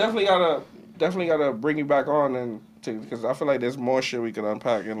learn. Definitely gotta bring you back on and because I feel like there's more shit we can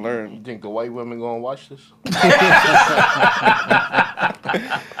unpack and learn. You think the white women gonna watch this?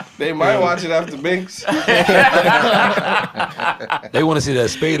 They might watch it after Binks. They want to see that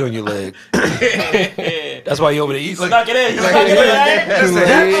spade on your leg. That's why you over there eating. Snuck it in. You snuck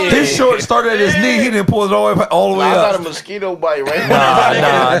it in. His short started at his knee. He didn't pull it all the way I got a up. mosquito bite right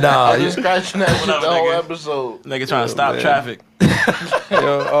now. Nah. I was scratching that shit the up, whole nigga? episode. Nigga trying to stop traffic.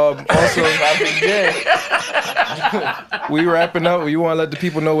 Yo, also, Traffic jam. we wrapping up. You want to let the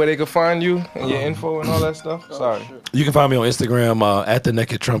people know where they can find you and your info and all that stuff? Sorry. You can find me on Instagram at the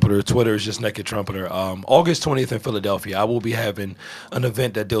Naked Trumpeter. Twitter is just Naked Trumpeter. August 20th in Philadelphia, I will be having an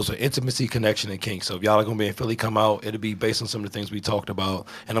event that deals with intimacy, connection, and kink. So if y'all are gonna be in Philly, come out. It'll be based on some of the things we talked about,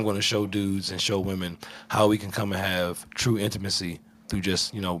 and I'm gonna show dudes and show women how we can come and have true intimacy through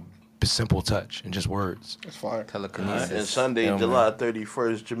just simple touch and just words. That's fine. Telekinesis. And Sunday, Yeah, July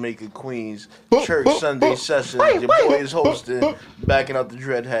 31st, Jamaica, Queens, Church Sunday Sessions. Your boy is hosting, backing out the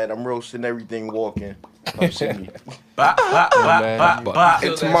dread hat. I'm roasting everything walking. Come see me. Bop, bop, bop, man. bop, bop.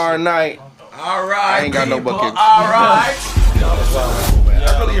 And tomorrow night, All right. I ain't got no people, buckets. All right.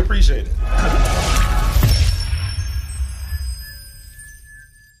 I really appreciate it.